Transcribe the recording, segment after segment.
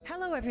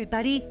Hello,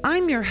 everybody.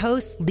 I'm your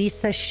host,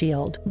 Lisa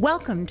Shield.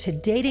 Welcome to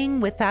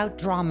Dating Without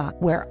Drama,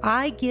 where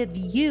I give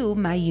you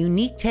my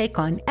unique take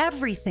on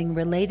everything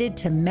related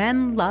to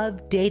men,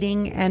 love,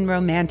 dating, and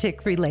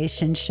romantic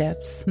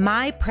relationships.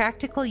 My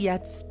practical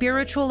yet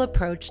spiritual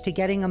approach to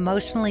getting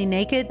emotionally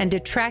naked and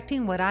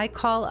attracting what I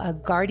call a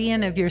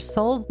guardian of your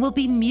soul will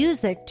be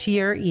music to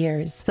your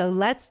ears. So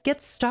let's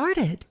get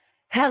started.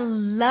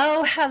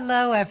 Hello,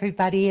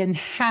 everybody, and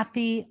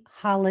happy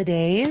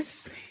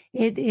holidays.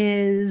 It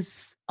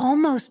is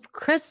almost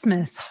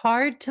Christmas.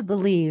 Hard to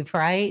believe,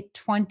 right?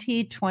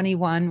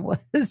 2021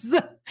 was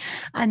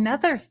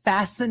another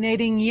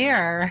fascinating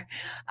year.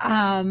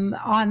 On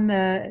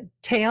the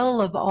tail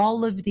of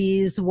all of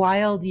these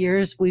wild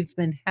years we've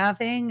been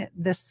having,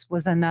 this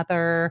was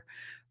another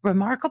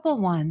remarkable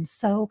one.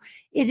 So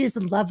it is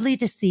lovely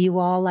to see you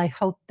all. I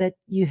hope that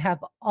you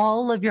have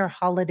all of your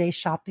holiday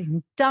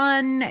shopping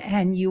done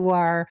and you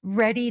are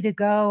ready to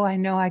go. I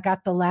know I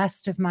got the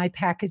last of my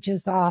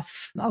packages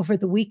off over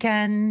the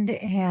weekend,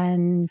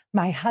 and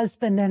my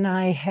husband and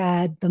I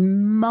had the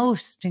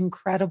most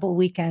incredible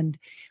weekend.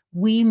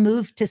 We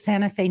moved to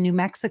Santa Fe, New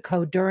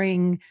Mexico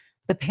during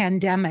the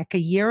pandemic a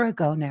year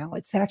ago now.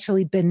 It's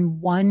actually been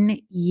 1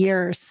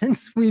 year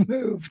since we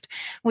moved,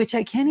 which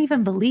I can't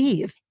even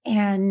believe.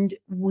 And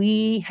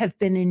we have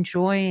been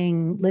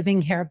enjoying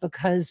living here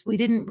because we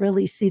didn't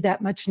really see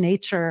that much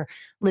nature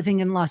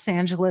living in Los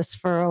Angeles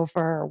for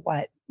over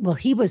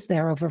he was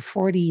there over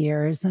 40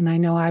 years, and I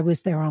know I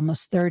was there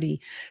almost 30.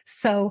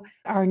 So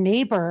our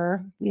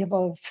neighbor, we have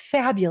a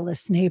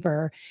fabulous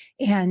neighbor,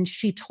 and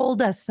she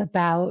told us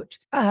about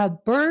a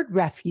bird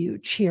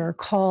refuge here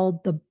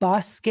called the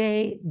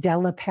Bosque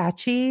del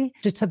Apache.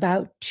 It's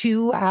about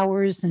 2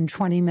 hours and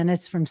 20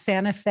 minutes from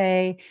Santa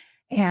Fe.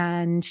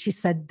 And she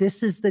said,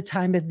 this is the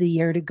time of the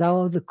year to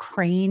go. The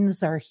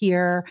cranes are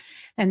here.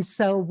 And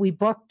so we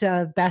booked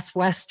a Best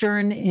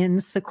Western in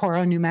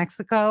Socorro, New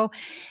Mexico.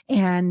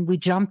 And we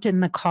jumped in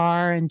the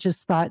car and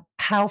just thought,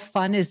 how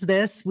fun is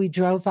this? We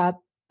drove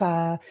up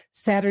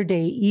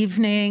Saturday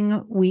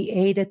evening. We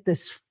ate at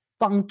this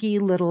funky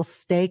little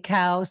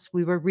steakhouse.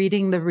 We were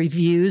reading the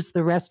reviews,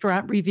 the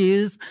restaurant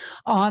reviews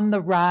on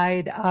the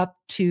ride up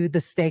to the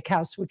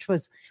steakhouse,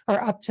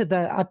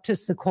 up to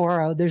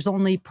Socorro. There's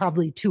only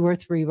probably 2 or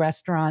 3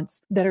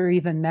 restaurants that are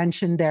even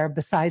mentioned there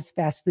besides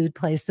fast food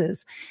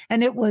places.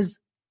 And it was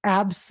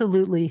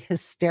absolutely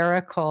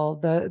hysterical,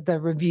 the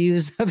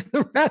reviews of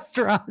the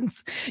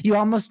restaurants. You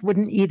almost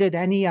wouldn't eat at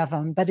any of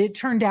them. But it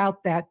turned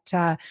out that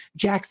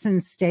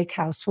Jackson's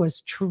Steakhouse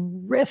was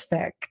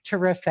terrific.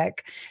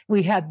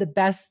 We had the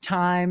best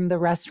time. The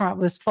restaurant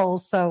was full.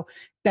 So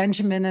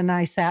Benjamin and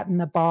I sat in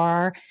the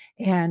bar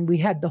and we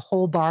had the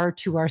whole bar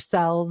to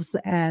ourselves,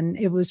 and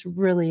it was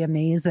really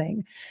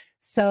amazing.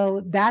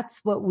 So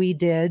that's what we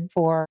did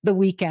for the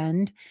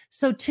weekend.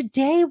 So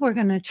today we're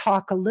going to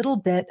talk a little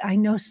bit. I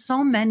know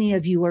so many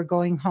of you are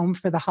going home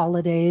for the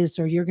holidays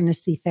or you're going to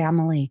see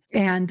family.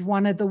 And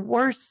one of the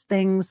worst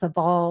things of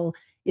all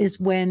is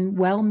when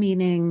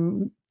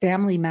well-meaning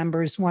family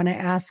members want to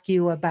ask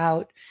you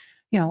about,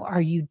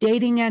 are you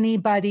dating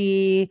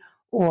anybody?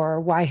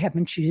 Or why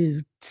haven't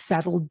you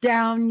settled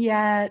down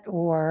yet,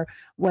 or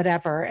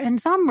whatever. And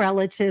some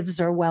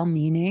relatives are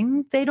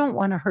well-meaning. They don't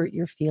want to hurt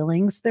your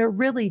feelings. They're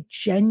really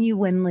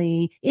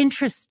genuinely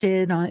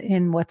interested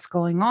in what's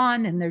going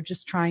on, and they're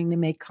just trying to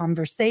make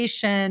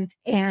conversation.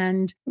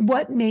 And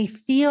what may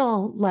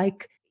feel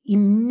like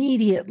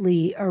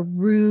immediately a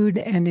rude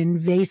and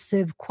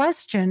invasive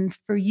question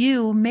for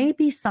you may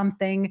be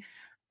something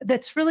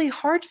that's really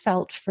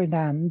heartfelt for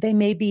them. They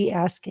may be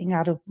asking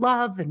out of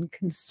love and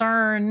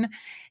concern.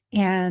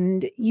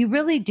 And you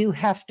really do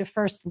have to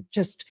first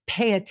just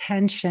pay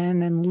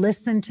attention and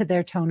listen to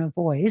their tone of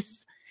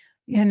voice.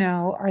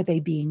 Are they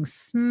being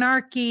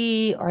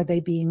snarky? Are they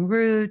being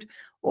rude?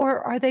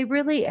 Or are they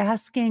really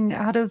asking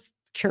out of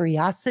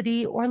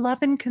curiosity or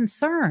love and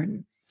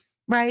concern?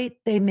 Right?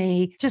 They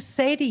may just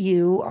say to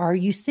you, are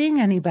you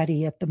seeing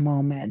anybody at the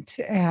moment?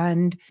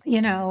 And,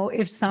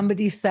 if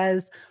somebody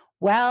says,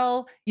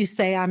 well, you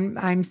say,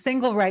 I'm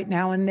single right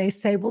now. And they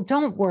say, well,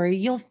 don't worry,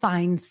 you'll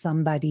find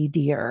somebody,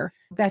 dear.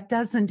 That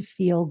doesn't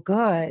feel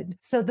good.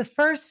 So the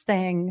first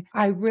thing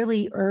I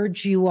really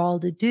urge you all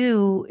to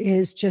do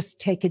is just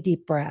take a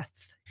deep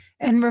breath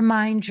and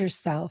remind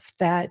yourself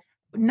that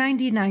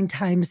 99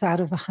 times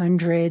out of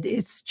 100,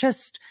 it's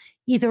just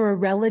either a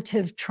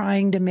relative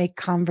trying to make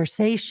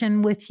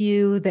conversation with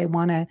you. They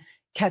want to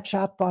catch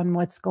up on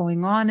what's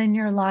going on in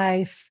your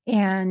life,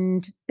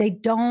 and they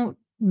don't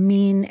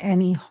mean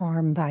any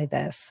harm by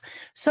this.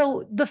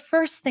 So the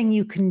first thing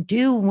you can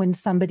do when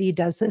somebody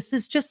does this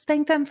is just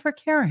thank them for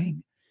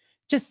caring.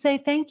 Just say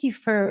thank you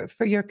for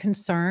your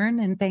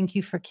concern and thank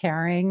you for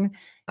caring.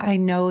 I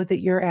know that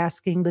you're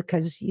asking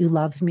because you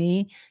love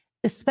me,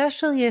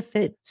 especially if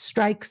it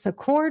strikes a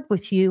chord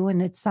with you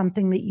and it's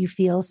something that you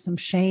feel some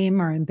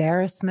shame or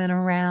embarrassment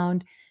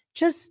around.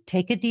 Just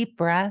take a deep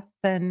breath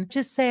and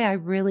just say, I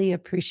really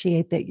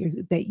appreciate that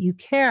you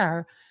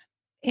care.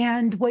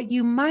 And what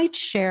you might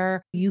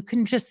share, you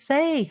can just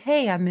say,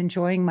 hey, I'm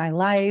enjoying my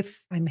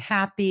life. I'm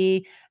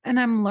happy and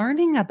I'm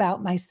learning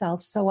about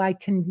myself so I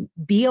can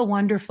be a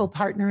wonderful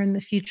partner in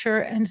the future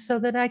and so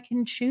that I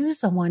can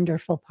choose a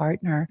wonderful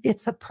partner.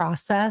 It's a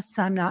process.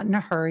 I'm not in a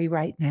hurry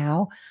right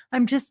now.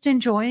 I'm just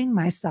enjoying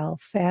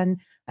myself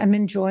and I'm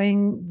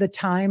enjoying the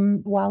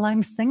time while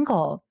I'm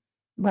single,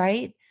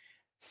 right?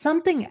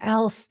 Something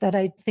else that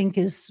I think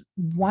is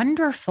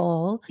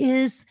wonderful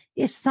is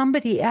if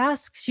somebody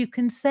asks, you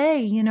can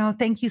say,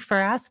 thank you for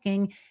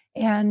asking.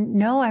 And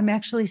no, I'm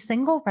actually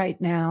single right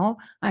now.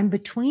 I'm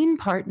between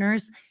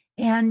partners.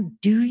 And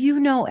do you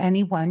know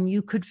anyone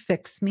you could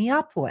fix me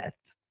up with?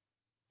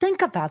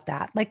 Think about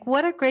that. Like,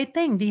 what a great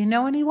thing. Do you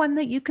know anyone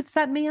that you could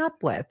set me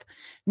up with?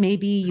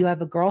 Maybe you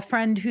have a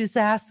girlfriend who's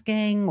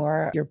asking,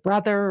 or your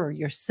brother or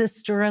your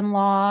sister in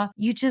law.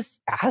 You just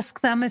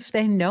ask them if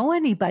they know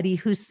anybody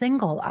who's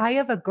single. I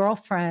have a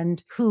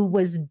girlfriend who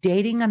was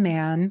dating a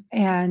man,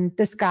 and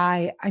this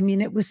guy, I mean,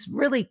 it was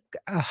really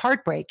a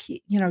heartbreak.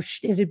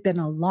 It had been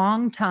a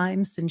long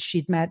time since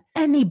she'd met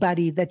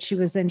anybody that she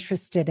was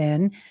interested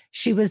in.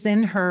 She was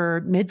in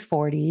her mid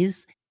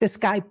 40s. This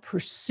guy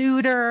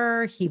pursued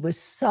her. He was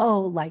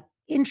so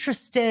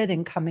interested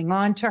in coming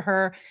on to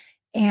her.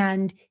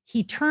 And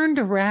he turned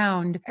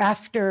around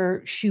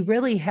after she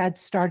really had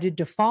started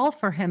to fall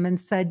for him and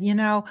said,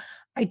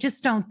 I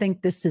just don't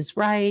think this is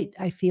right.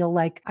 I feel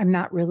like I'm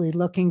not really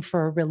looking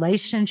for a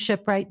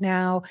relationship right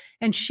now.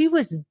 And she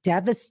was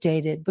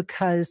devastated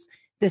because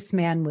this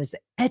man was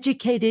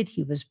educated.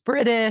 He was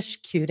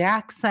British, cute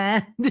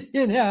accent,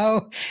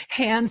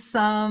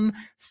 handsome,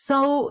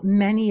 so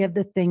many of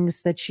the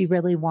things that she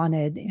really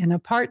wanted in a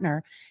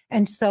partner.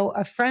 And so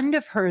a friend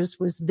of hers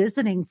was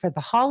visiting for the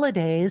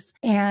holidays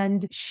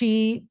and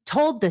she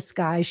told this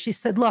guy, she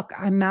said, look,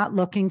 I'm not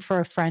looking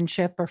for a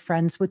friendship or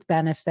friends with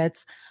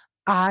benefits.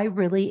 I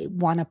really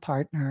want a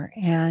partner.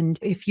 And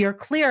if you're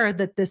clear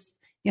that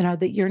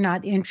that you're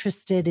not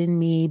interested in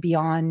me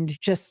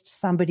beyond just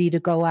somebody to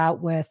go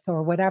out with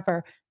or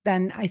whatever,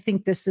 then I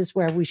think this is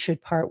where we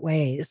should part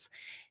ways.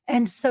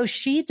 And so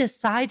she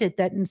decided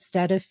that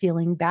instead of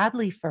feeling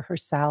badly for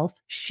herself,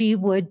 she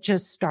would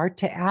just start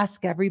to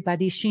ask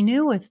everybody she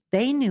knew if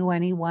they knew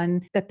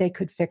anyone that they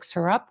could fix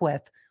her up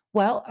with.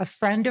 Well, a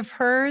friend of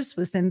hers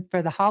was in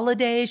for the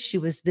holidays. She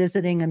was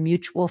visiting a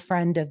mutual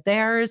friend of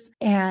theirs,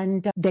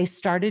 and they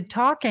started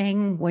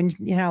talking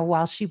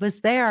while she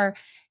was there.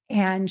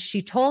 And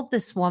she told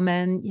this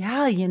woman,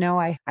 yeah,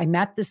 I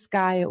met this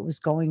guy. It was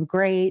going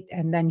great.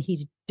 And then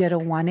he did a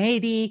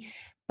 180,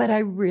 but I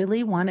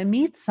really want to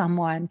meet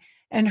someone.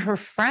 And her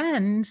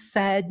friend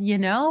said,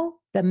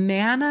 the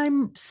man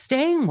I'm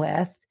staying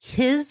with,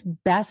 his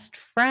best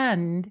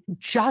friend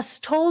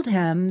just told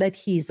him that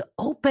he's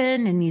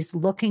open and he's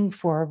looking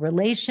for a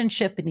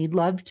relationship and he'd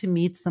love to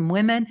meet some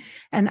women.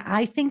 And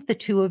I think the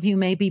two of you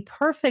may be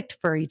perfect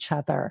for each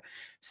other.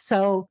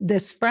 So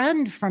this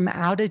friend from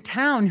out of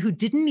town who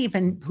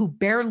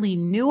barely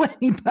knew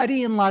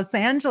anybody in Los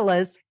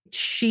Angeles,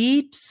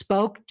 she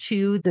spoke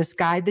to this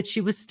guy that she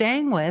was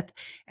staying with,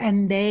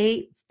 and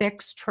they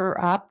fixed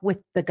her up with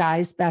the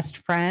guy's best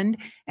friend.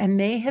 And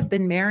they have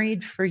been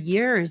married for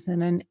years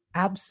in an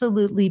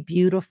absolutely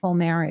beautiful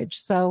marriage.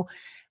 So,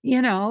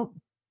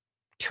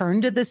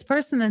 turn to this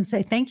person and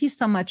say, thank you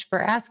so much for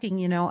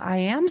asking. I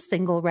am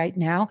single right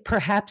now.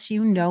 Perhaps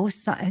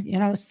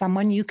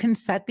someone you can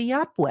set me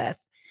up with.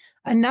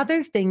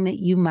 Another thing that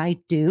you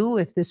might do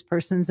if this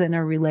person's in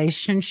a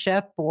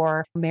relationship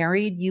or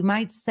married, you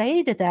might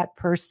say to that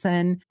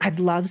person,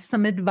 I'd love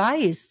some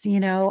advice.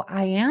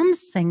 I am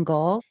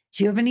single.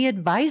 Do you have any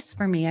advice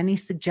for me? Any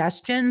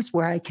suggestions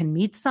where I can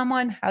meet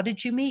someone? How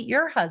did you meet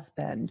your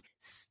husband?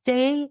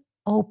 Stay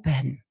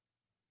open.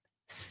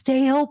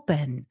 Stay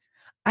open.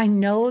 I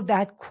know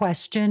that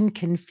question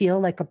can feel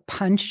like a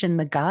punch in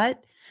the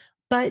gut,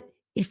 but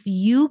if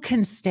you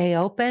can stay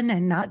open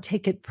and not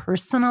take it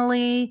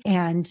personally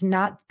and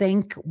not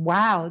think,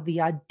 wow,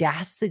 the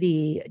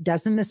audacity,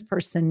 doesn't this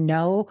person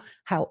know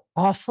how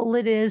awful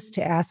it is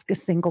to ask a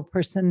single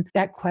person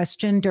that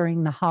question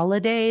during the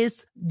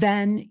holidays,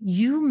 then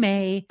you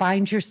may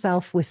find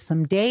yourself with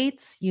some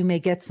dates. You may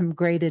get some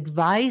great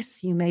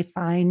advice. You may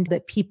find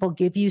that people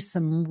give you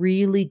some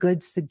really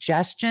good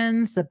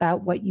suggestions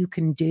about what you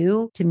can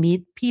do to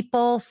meet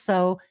people.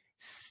 So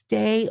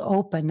stay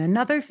open.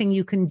 Another thing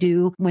you can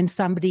do when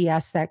somebody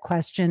asks that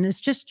question is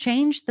just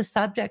change the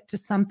subject to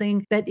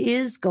something that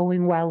is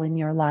going well in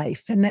your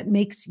life and that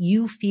makes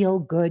you feel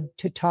good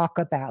to talk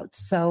about.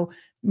 So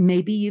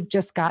maybe you've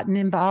just gotten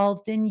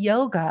involved in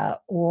yoga,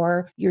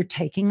 or you're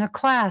taking a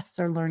class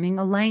or learning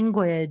a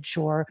language,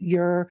 or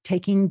you're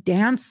taking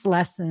dance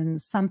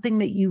lessons, something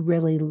that you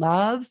really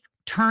love.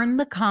 Turn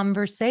the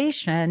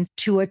conversation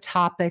to a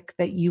topic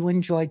that you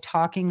enjoy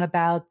talking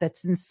about,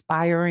 that's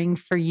inspiring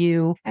for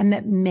you and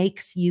that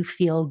makes you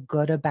feel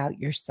good about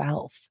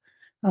yourself.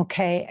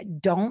 Okay.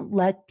 Don't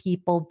let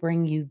people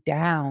bring you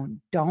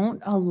down.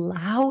 Don't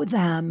allow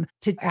them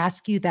to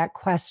ask you that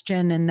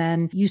question and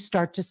then you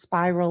start to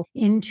spiral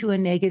into a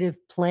negative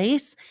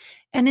place.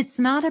 And it's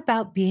not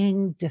about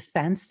being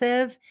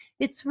defensive.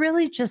 It's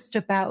really just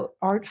about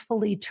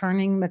artfully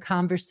turning the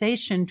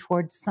conversation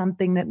towards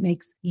something that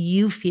makes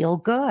you feel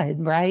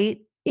good,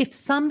 right? If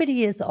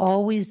somebody is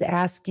always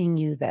asking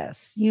you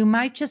this, you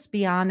might just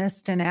be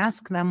honest and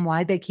ask them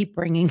why they keep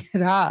bringing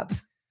it up.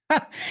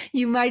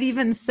 You might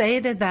even say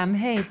to them,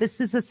 hey, this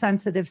is a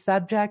sensitive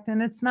subject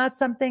and it's not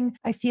something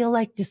I feel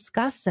like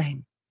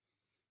discussing.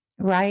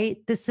 Right?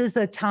 This is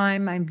a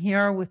time I'm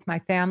here with my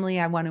family.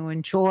 I want to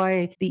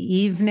enjoy the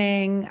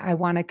evening. I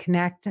want to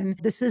connect. And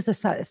this is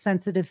a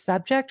sensitive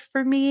subject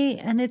for me.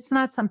 And it's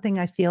not something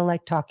I feel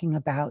like talking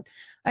about.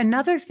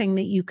 Another thing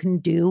that you can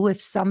do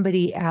if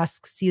somebody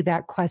asks you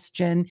that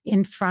question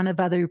in front of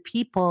other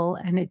people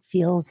and it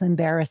feels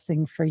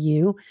embarrassing for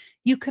you,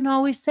 you can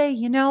always say,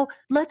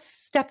 let's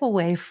step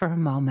away for a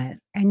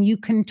moment and you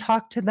can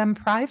talk to them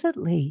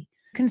privately.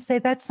 Can say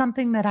that's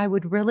something that I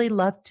would really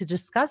love to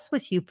discuss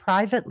with you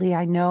privately.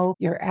 I know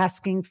you're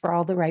asking for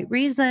all the right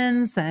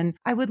reasons, and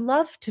I would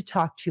love to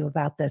talk to you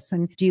about this.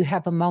 And do you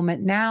have a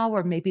moment now?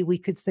 Or maybe we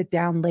could sit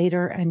down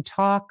later and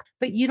talk,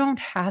 but you don't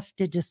have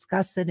to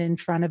discuss it in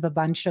front of a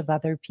bunch of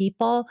other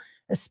people,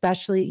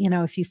 especially,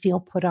 if you feel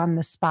put on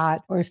the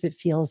spot or if it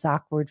feels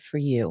awkward for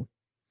you,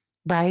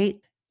 right?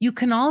 You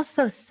can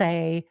also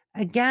say,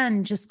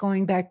 again, just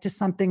going back to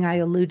something I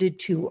alluded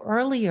to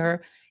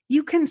earlier,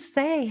 you can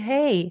say,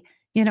 hey,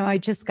 I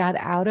just got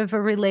out of a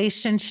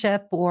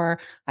relationship, or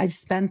I've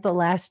spent the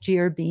last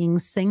year being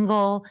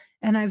single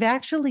and I've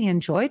actually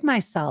enjoyed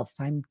myself.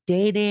 I'm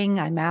dating,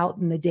 I'm out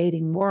in the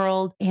dating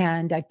world,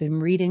 and I've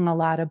been reading a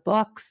lot of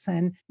books.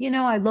 And,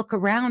 I look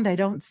around, I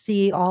don't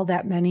see all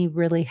that many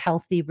really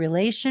healthy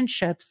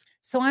relationships.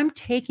 So I'm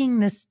taking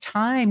this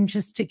time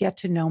just to get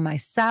to know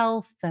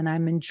myself, and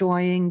I'm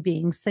enjoying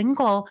being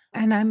single,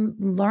 and I'm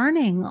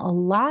learning a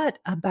lot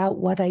about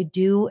what I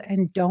do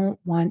and don't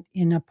want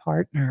in a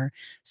partner,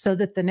 so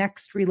that the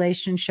next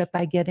relationship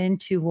I get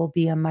into will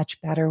be a much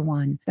better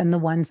one than the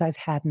ones I've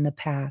had in the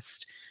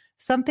past.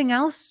 Something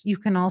else you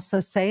can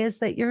also say is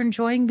that you're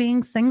enjoying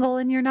being single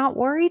and you're not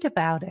worried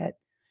about it.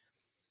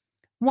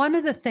 One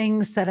of the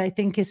things that I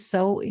think is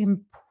so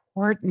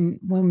important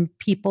when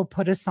people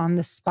put us on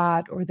the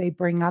spot or they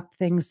bring up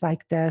things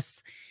like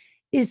this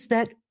is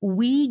that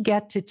we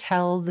get to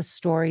tell the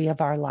story of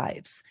our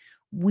lives.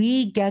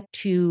 We get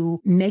to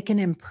make an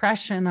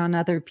impression on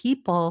other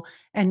people,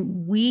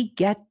 and we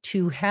get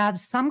to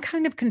have some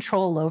kind of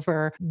control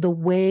over the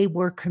way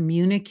we're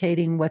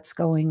communicating what's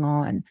going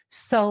on.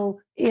 So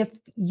if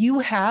you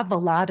have a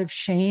lot of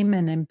shame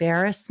and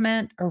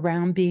embarrassment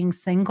around being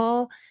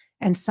single,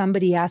 and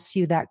somebody asks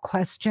you that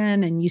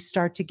question and you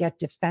start to get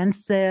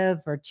defensive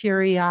or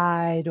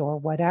teary-eyed or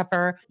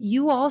whatever,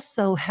 you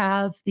also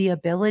have the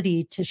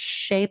ability to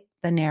shape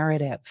the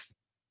narrative.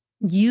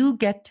 You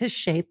get to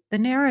shape the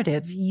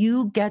narrative.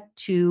 You get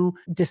to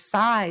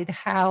decide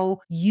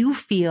how you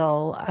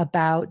feel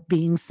about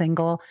being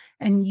single,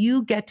 and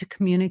you get to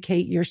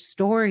communicate your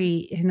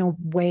story in a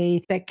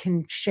way that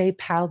can shape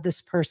how this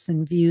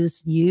person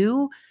views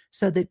you,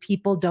 so that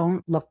people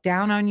don't look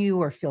down on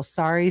you or feel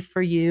sorry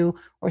for you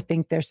or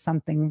think there's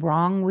something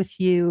wrong with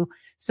you.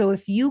 So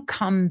if you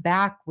come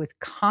back with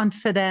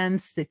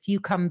confidence, if you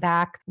come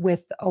back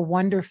with a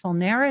wonderful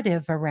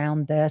narrative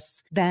around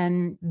this,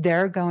 then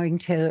they're going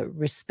to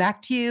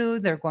respect you.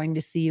 They're going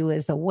to see you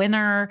as a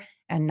winner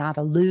and not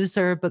a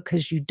loser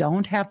because you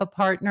don't have a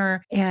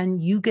partner,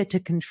 and you get to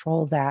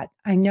control that.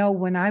 I know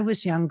when I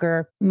was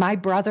younger, my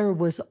brother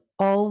was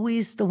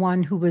always the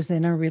one who was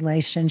in a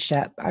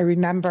relationship. I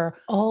remember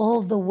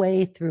all the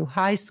way through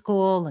high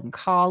school and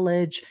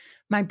college,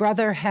 my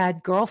brother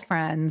had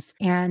girlfriends,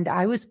 and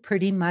I was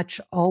pretty much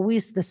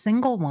always the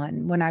single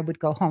one. When I would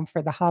go home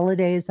for the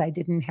holidays, I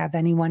didn't have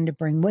anyone to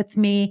bring with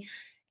me.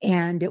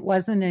 And it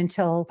wasn't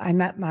until I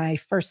met my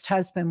first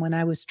husband when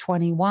I was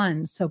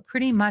 21. So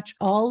pretty much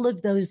all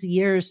of those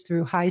years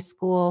through high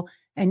school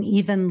and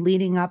even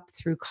leading up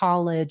through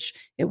college,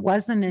 it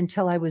wasn't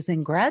until I was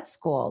in grad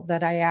school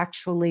that I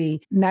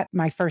actually met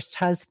my first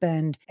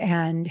husband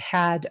and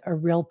had a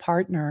real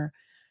partner.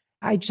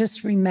 I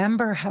just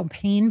remember how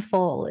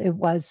painful it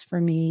was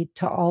for me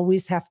to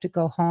always have to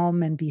go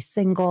home and be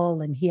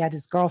single. And he had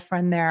his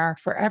girlfriend there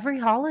for every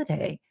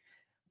holiday.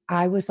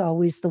 I was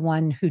always the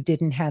one who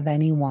didn't have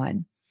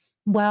anyone.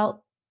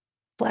 Well,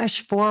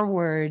 flash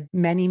forward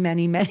many,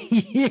 many, many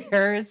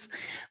years,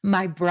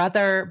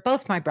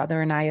 both my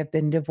brother and I have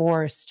been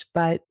divorced,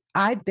 but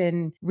I've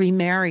been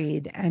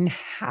remarried and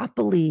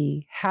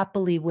happily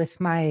with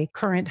my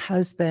current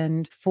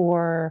husband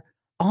for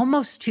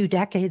almost 2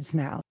 decades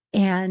now.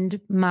 And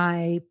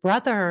my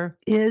brother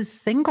is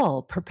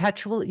single,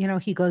 perpetual.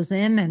 He goes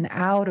in and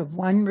out of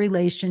one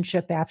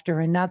relationship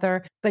after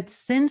another. But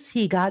since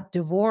he got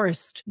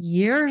divorced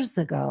years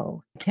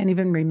ago, I can't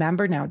even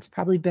remember now, it's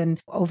probably been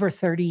over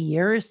 30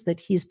 years that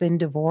he's been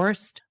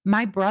divorced.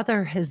 My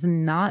brother has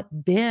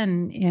not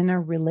been in a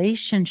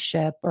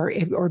relationship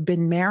or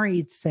been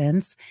married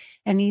since.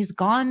 And he's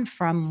gone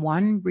from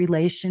one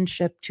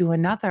relationship to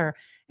another.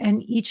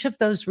 And each of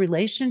those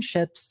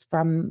relationships,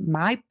 from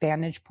my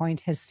vantage point,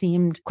 has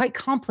seemed quite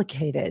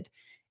complicated.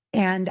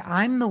 And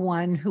I'm the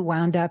one who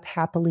wound up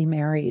happily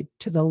married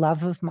to the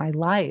love of my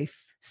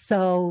life.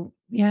 So,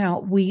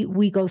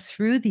 we go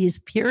through these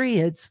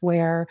periods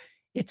where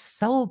it's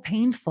so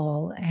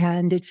painful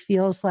and it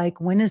feels like,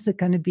 when is it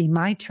going to be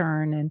my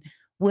turn? And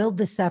will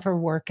this ever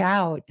work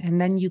out? And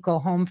then you go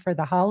home for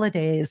the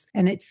holidays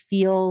and it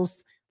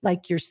feels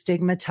like you're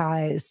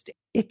stigmatized.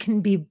 It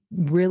can be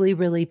really,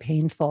 really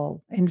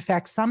painful. In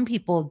fact, some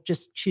people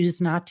just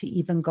choose not to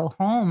even go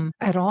home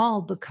at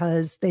all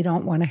because they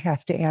don't want to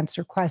have to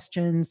answer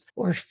questions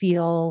or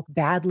feel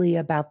badly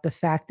about the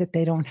fact that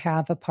they don't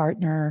have a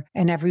partner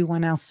and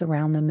everyone else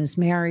around them is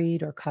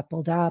married or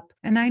coupled up.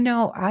 And I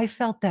know I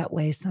felt that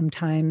way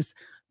sometimes.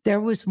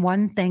 There was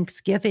one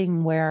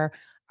Thanksgiving where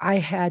I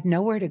had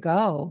nowhere to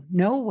go,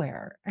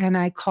 nowhere. And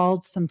I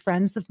called some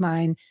friends of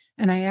mine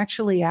and I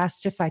actually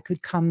asked if I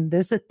could come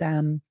visit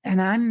them. And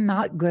I'm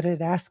not good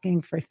at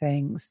asking for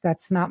things.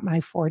 That's not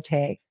my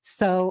forte.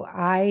 So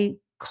I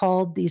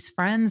called these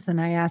friends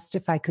and I asked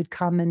if I could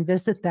come and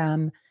visit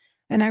them.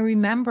 And I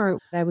remember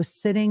I was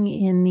sitting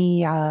in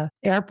the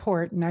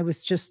airport and I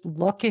was just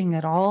looking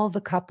at all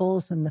the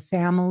couples and the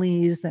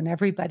families and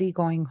everybody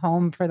going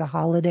home for the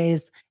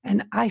holidays.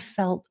 And I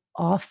felt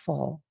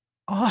awful,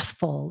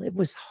 awful. It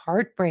was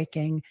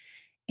heartbreaking.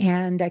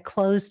 And I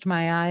closed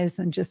my eyes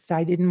and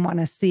I didn't want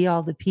to see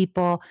all the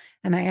people.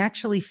 And I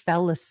actually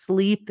fell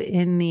asleep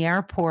in the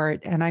airport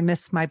and I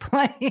missed my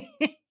plane.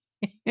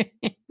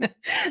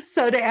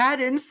 So to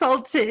add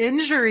insult to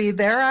injury,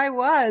 there I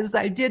was.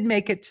 I did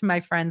make it to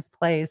my friend's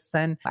place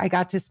and I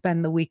got to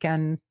spend the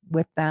weekend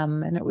with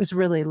them and it was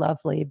really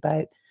lovely.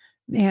 But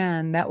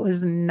man, that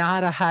was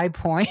not a high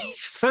point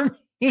for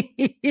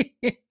me.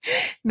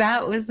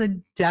 That was a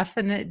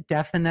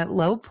definite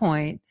low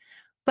point.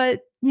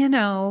 But,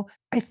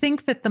 I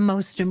think that the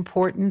most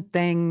important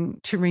thing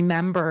to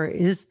remember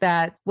is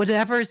that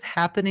whatever's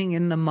happening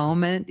in the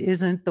moment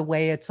isn't the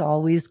way it's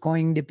always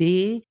going to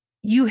be.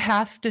 You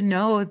have to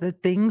know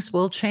that things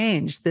will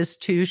change. This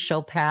too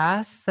shall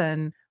pass.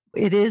 And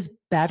it is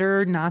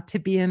better not to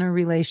be in a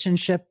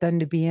relationship than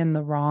to be in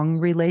the wrong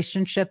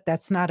relationship.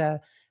 That's not an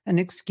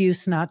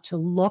excuse not to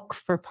look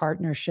for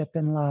partnership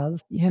and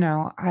love.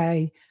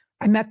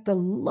 I met the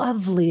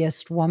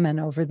loveliest woman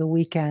over the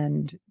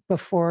weekend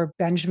before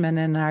Benjamin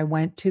and I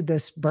went to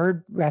this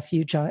bird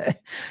refuge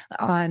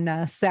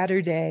on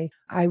Saturday.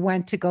 I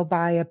went to go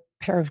buy a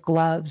pair of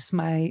gloves.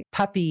 My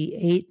puppy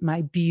ate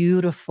my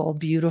beautiful,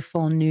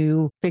 beautiful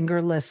new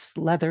fingerless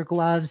leather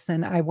gloves.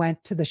 And I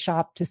went to the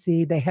shop to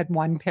see they had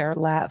one pair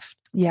left.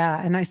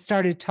 Yeah. And I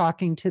started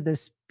talking to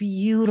this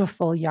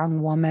beautiful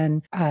young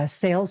woman,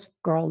 sales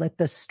girl at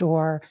the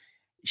store.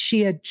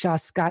 She had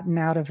just gotten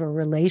out of a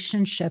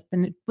relationship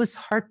and it was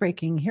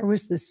heartbreaking. Here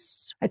was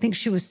this, I think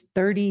she was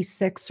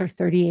 36 or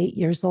 38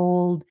 years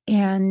old.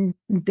 And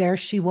there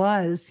she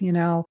was,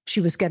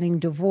 she was getting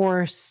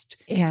divorced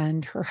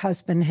and her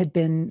husband had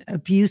been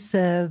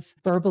abusive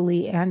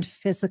verbally and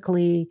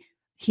physically.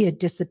 He had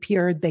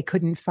disappeared. They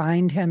couldn't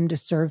find him to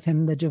serve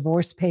him the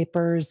divorce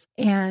papers.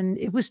 And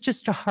it was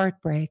just a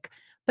heartbreak.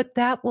 But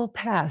that will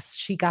pass.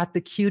 She got the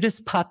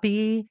cutest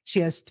puppy. She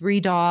has 3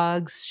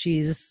 dogs.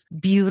 She's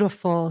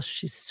beautiful.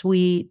 She's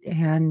sweet.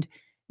 And,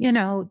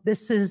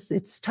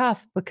 it's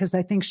tough because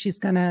I think she's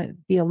going to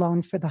be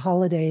alone for the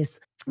holidays,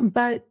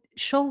 but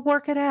she'll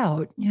work it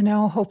out.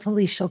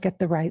 Hopefully she'll get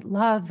the right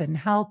love and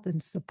help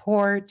and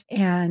support.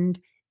 And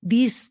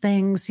these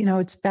things,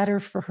 it's better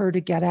for her to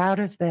get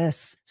out of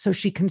this so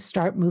she can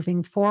start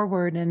moving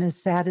forward. And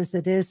as sad as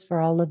it is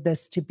for all of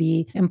this to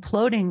be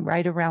imploding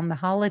right around the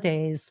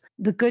holidays,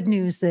 the good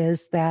news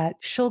is that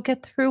she'll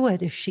get through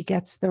it if she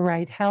gets the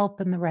right help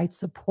and the right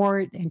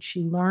support and she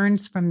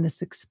learns from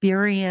this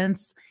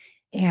experience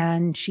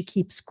and she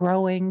keeps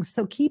growing.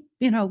 So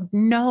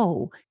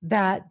know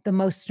that the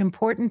most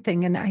important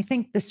thing, and I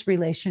think this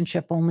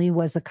relationship only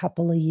was a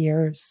couple of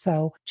years.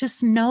 So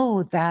just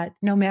know that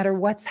no matter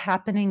what's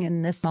happening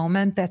in this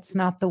moment, that's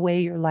not the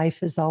way your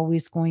life is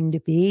always going to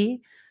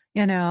be.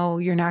 You're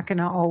not going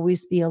to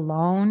always be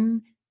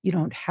alone. You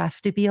don't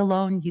have to be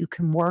alone. You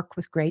can work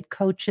with great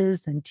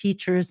coaches and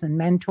teachers and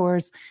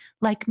mentors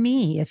like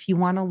me. If you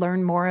want to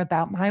learn more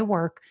about my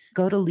work,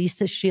 go to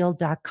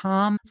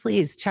lisashield.com.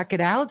 Please check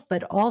it out.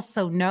 But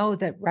also know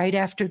that right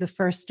after the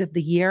first of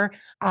the year,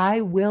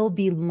 I will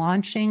be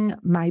launching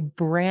my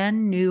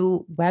brand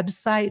new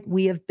website.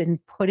 We have been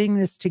putting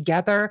this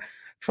together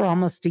for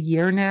almost a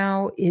year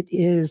now. It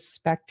is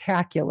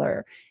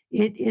spectacular.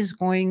 It is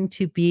going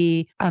to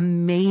be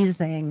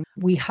amazing.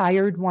 We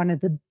hired one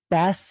of the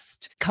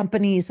best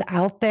companies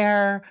out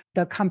there.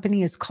 The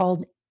company is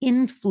called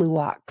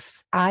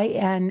Influx,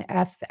 Influx.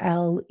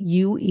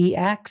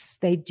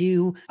 They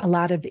do a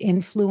lot of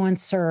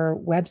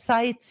influencer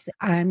websites.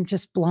 I'm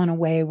just blown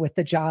away with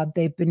the job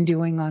they've been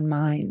doing on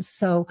mine.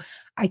 So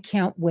I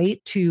can't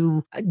wait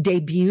to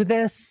debut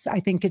this. I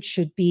think it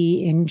should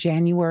be in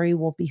January.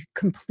 We'll be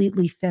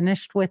completely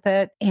finished with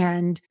it.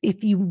 And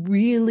if you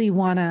really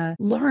want to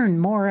learn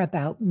more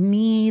about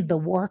me, the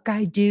work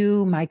I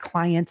do, my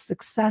client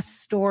success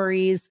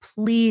stories,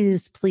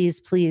 please,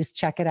 please, please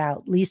check it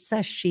out.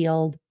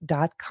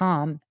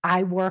 LisaShield.com.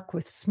 I work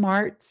with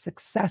smart,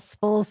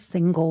 successful,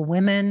 single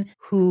women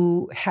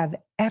who have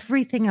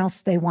everything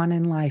else they want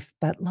in life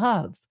but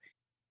love.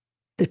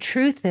 The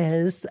truth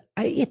is,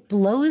 it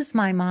blows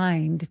my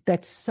mind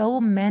that so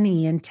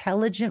many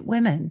intelligent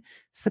women,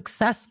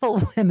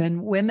 successful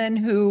women, women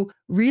who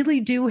really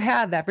do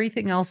have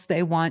everything else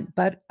they want,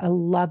 but a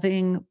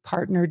loving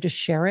partner to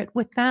share it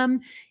with them.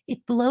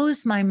 It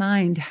blows my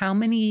mind how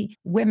many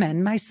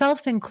women,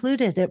 myself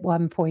included at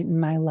one point in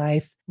my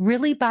life,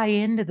 really buy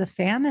into the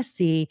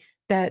fantasy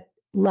that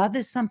love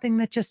is something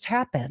that just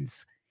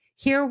happens.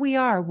 Here we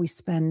are, we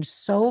spend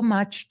so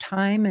much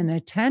time and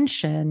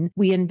attention.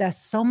 We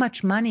invest so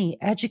much money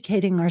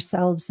educating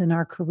ourselves in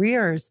our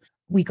careers.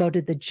 We go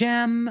to the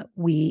gym,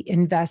 we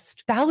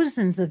invest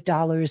thousands of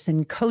dollars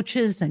in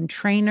coaches and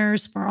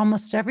trainers for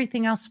almost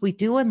everything else we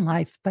do in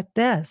life but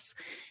this.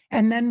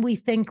 And then we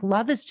think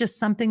love is just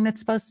something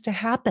that's supposed to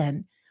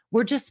happen.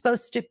 We're just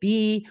supposed to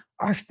be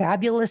our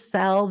fabulous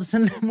selves.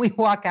 And then we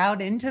walk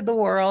out into the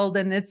world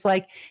and it's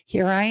like,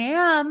 here I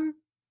am.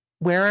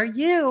 Where are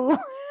you?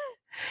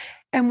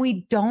 And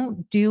we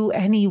don't do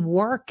any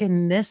work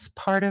in this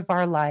part of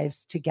our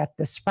lives to get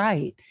this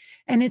right.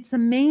 And it's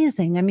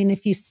amazing. I mean,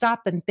 if you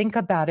stop and think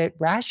about it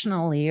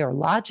rationally or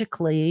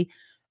logically,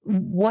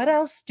 what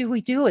else do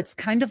we do? It's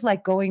kind of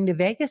like going to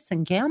Vegas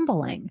and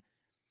gambling,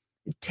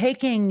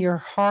 taking your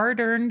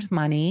hard-earned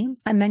money,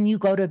 and then you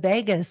go to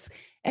Vegas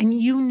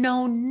and you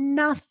know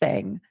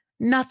nothing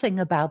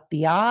about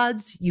the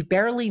odds. You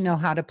barely know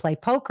how to play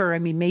poker. I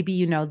mean, maybe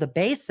you know the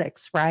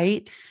basics,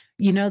 right?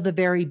 You know the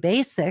very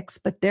basics,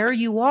 but there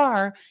you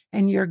are,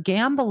 and you're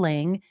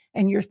gambling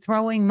and you're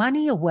throwing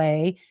money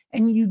away,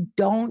 and you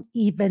don't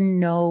even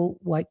know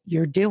what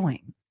you're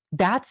doing.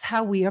 That's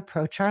how we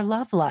approach our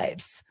love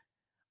lives.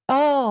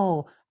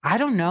 Oh, I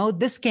don't know.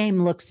 This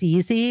game looks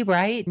easy,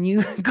 right? And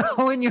you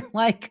go and you're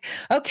like,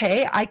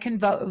 okay, I can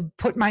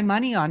put my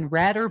money on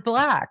red or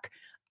black,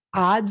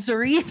 odds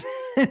or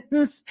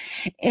evens.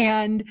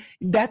 And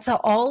that's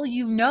all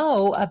you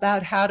know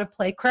about how to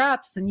play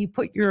craps. And you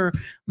put your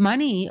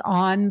money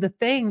on the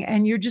thing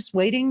and you're just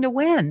waiting to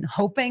win,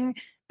 hoping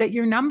that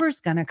your number's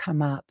going to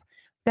come up.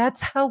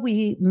 That's how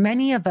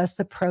many of us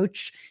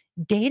approach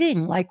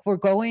dating, like we're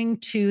going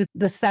to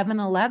the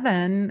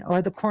 7-Eleven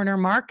or the corner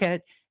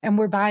market and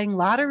we're buying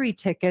lottery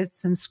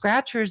tickets and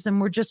scratchers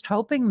and we're just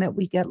hoping that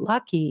we get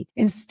lucky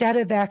instead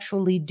of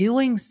actually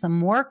doing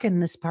some work in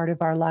this part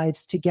of our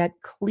lives to get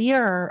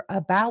clear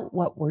about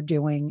what we're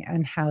doing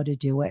and how to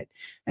do it.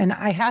 And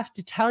I have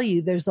to tell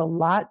you, there's a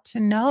lot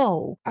to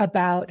know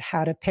about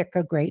how to pick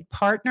a great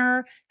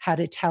partner, how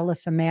to tell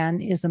if a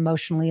man is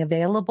emotionally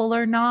available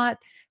or not,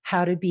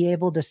 how to be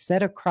able to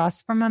sit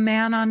across from a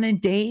man on a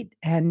date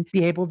and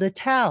be able to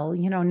tell,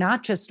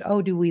 not just,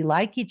 oh, do we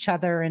like each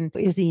other and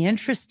is he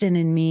interested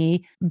in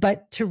me,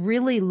 but to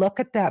really look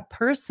at that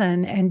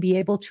person and be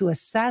able to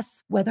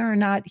assess whether or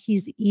not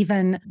he's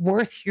even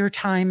worth your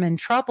time and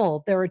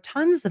trouble. There are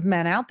tons of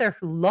men out there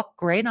who look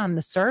great on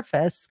the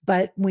surface,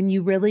 but when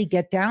you really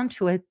get down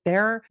to it,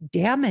 they're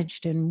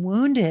damaged and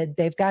wounded.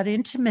 They've got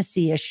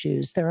intimacy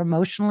issues. They're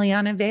emotionally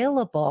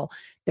unavailable.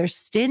 They're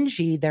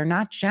stingy. They're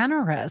not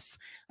generous.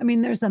 I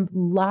mean, there's a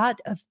lot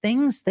of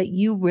things that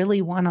you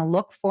really want to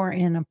look for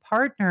in a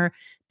partner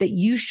that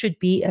you should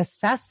be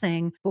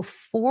assessing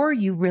before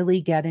you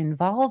really get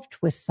involved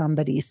with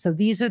somebody. So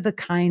these are the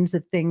kinds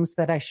of things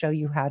that I show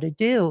you how to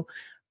do.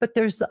 But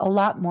there's a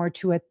lot more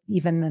to it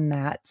even than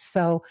that.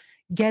 So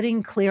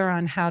getting clear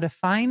on how to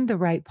find the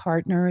right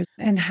partner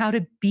and how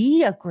to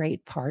be a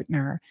great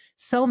partner.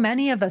 So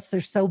many of us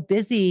are so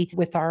busy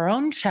with our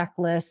own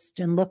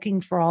checklist and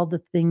looking for all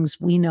the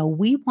things we know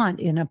we want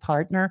in a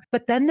partner.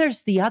 But then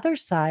there's the other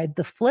side,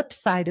 the flip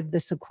side of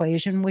this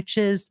equation, which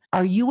is,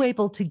 are you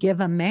able to give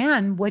a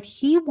man what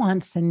he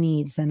wants and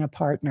needs in a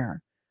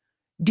partner?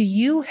 Do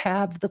you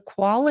have the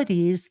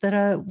qualities that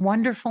a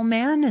wonderful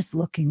man is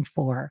looking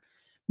for?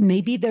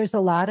 Maybe there's a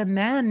lot of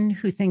men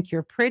who think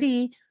you're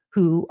pretty,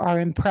 who are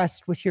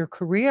impressed with your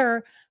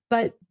career,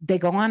 but they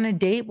go on a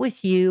date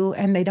with you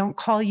and they don't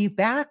call you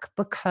back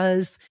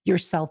because you're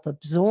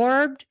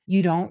self-absorbed.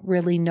 You don't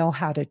really know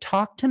how to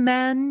talk to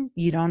men.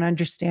 You don't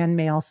understand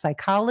male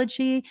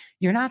psychology.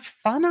 You're not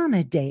fun on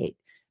a date.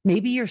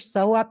 Maybe you're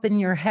so up in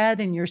your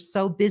head and you're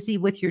so busy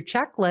with your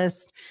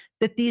checklist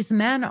that these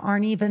men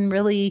aren't even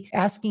really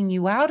asking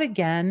you out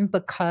again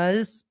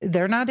because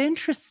they're not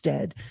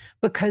interested,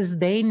 because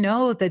they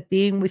know that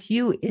being with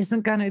you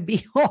isn't going to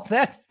be all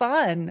that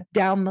fun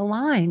down the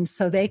line.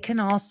 So they can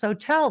also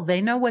tell, they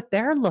know what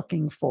they're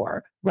looking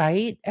for,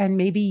 right? And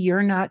maybe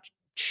you're not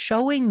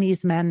showing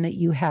these men that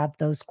you have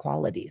those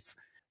qualities.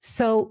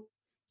 So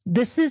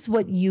This is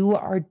what you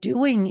are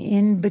doing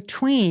in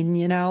between.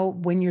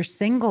 When you're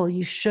single,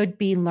 you should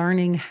be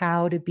learning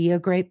how to be a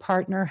great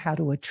partner, how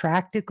to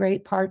attract a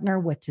great partner,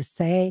 what to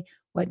say,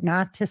 what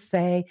not to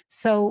say.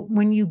 So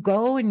when you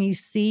go and you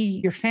see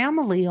your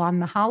family on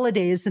the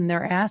holidays and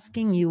they're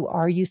asking you,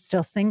 are you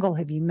still single?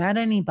 Have you met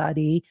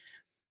anybody?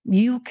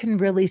 You can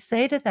really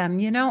say to them,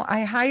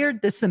 I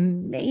hired this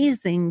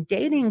amazing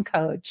dating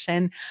coach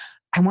and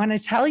I want to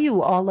tell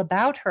you all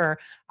about her.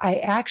 I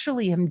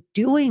actually am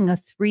doing a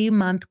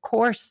 3-month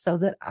course so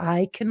that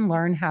I can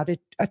learn how to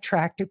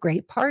attract a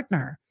great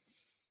partner.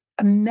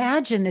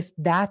 Imagine if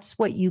that's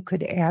what you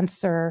could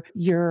answer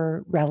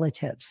your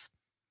relatives.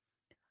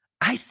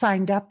 I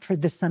signed up for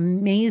this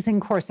amazing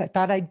course. I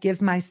thought I'd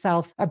give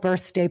myself a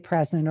birthday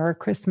present or a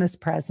Christmas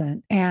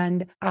present.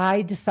 And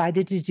I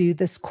decided to do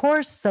this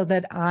course so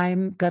that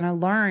I'm going to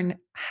learn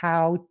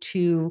how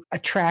to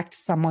attract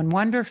someone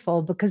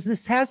wonderful, because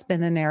this has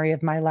been an area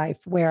of my life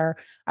where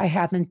I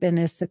haven't been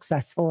as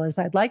successful as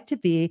I'd like to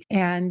be.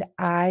 And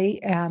I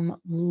am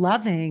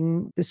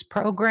loving this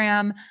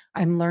program.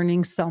 I'm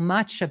learning so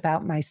much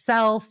about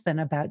myself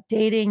and about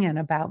dating and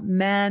about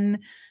men.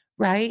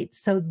 Right?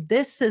 So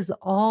this is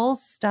all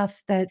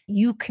stuff that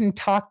you can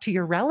talk to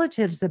your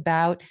relatives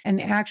about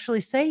and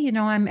actually say,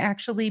 I'm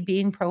actually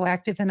being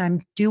proactive and I'm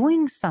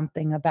doing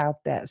something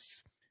about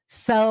this.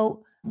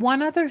 So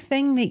one other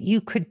thing that you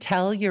could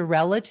tell your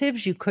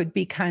relatives, you could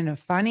be kind of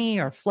funny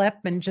or flip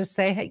and just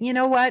say, hey, you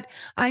know what?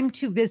 I'm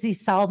too busy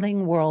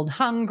solving world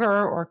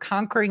hunger or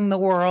conquering the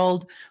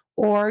world.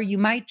 Or you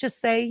might just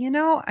say,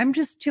 I'm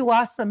just too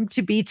awesome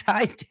to be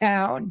tied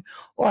down.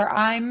 Or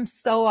I'm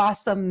so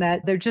awesome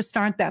that there just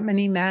aren't that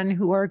many men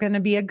who are going to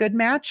be a good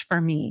match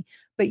for me.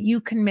 But you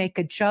can make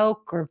a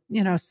joke or,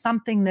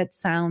 something that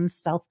sounds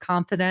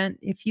self-confident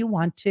if you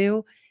want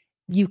to.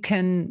 You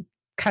can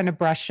kind of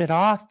brush it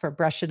off or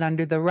brush it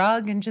under the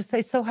rug and just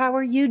say, so how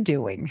are you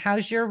doing?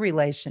 How's your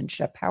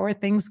relationship? How are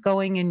things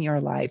going in your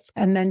life?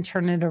 And then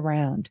turn it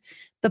around.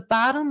 The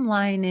bottom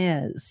line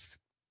is,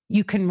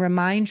 you can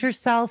remind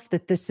yourself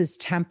that this is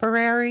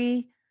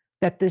temporary,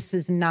 that this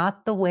is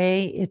not the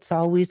way it's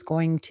always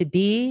going to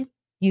be.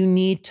 You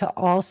need to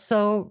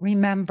also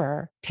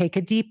remember, take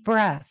a deep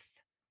breath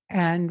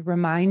and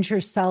remind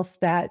yourself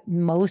that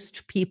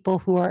most people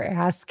who are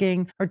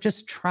asking are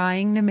just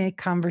trying to make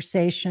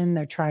conversation.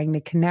 They're trying to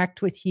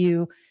connect with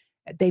you.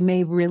 They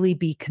may really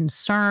be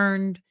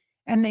concerned,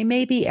 and they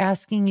may be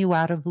asking you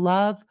out of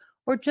love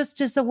or just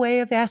as a way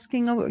of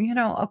asking,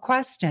 a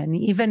question.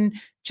 Even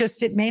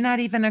just, it may not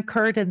even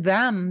occur to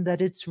them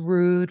that it's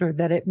rude or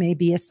that it may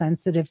be a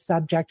sensitive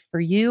subject for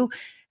you.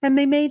 And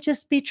they may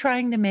just be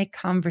trying to make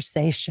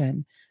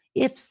conversation.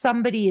 If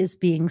somebody is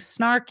being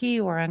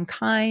snarky or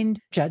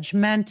unkind,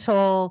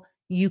 judgmental,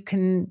 you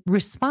can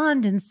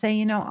respond and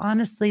say,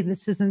 honestly,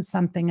 this isn't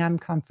something I'm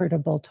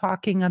comfortable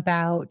talking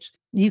about.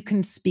 You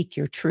can speak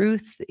your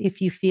truth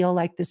if you feel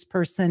like this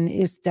person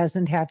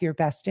doesn't have your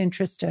best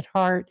interest at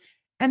heart.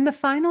 And the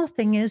final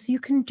thing is, you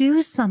can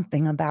do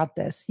something about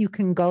this. You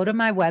can go to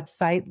my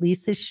website,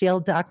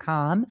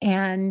 lisashield.com,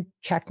 and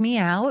check me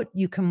out.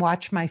 You can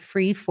watch my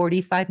free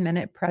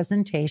 45-minute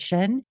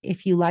presentation.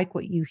 If you like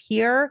what you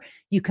hear,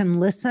 you can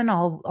listen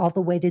all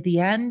the way to the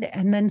end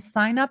and then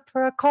sign up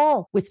for a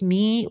call with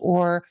me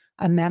or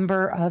a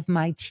member of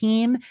my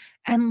team.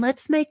 And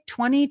let's make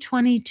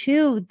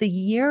 2022 the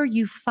year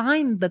you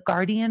find the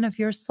guardian of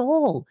your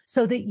soul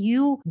so that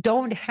you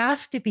don't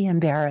have to be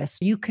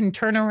embarrassed. You can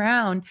turn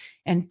around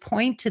and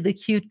point to the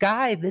cute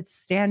guy that's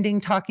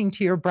standing talking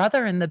to your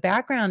brother in the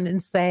background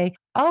and say,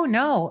 oh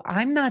no,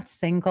 I'm not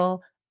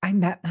single. I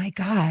met my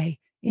guy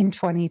in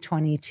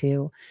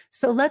 2022.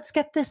 So let's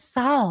get this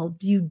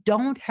solved. You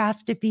don't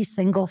have to be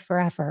single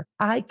forever.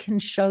 I can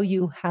show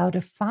you how to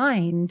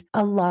find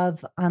a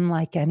love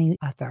unlike any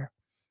other.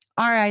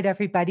 All right,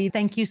 everybody.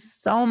 Thank you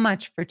so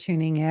much for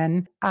tuning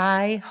in.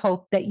 I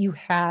hope that you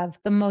have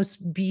the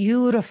most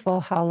beautiful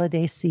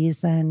holiday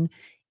season.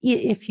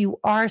 If you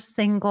are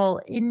single,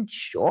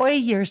 enjoy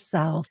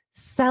yourself.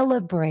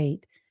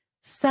 Celebrate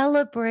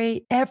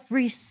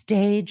every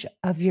stage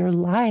of your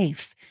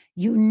life.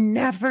 You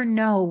never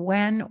know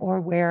when or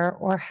where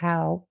or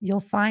how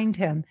you'll find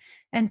him.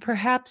 And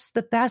perhaps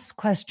the best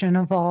question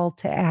of all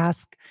to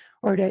ask,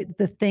 or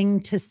the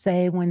thing to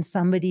say when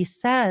somebody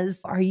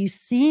says, are you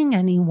seeing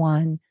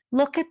anyone?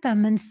 Look at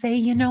them and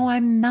say,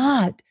 I'm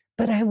not,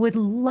 but I would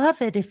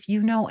love it if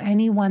you know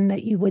anyone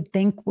that you would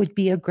think would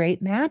be a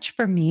great match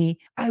for me.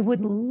 I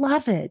would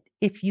love it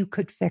if you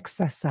could fix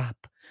us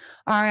up.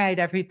 All right,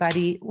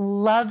 everybody.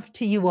 Love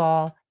to you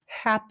all.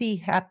 Happy,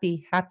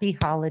 happy, happy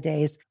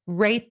holidays.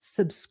 Rate,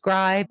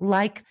 subscribe,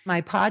 like my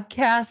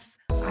podcasts.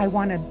 I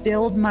want to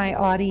build my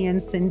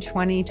audience in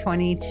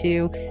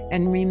 2022.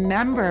 And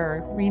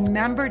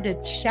remember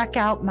to check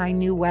out my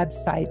new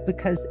website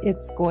because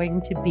it's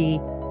going to be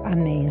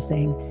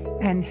amazing.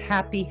 And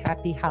happy,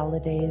 happy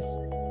holidays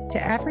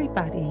to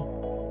everybody.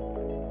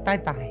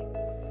 Bye-bye.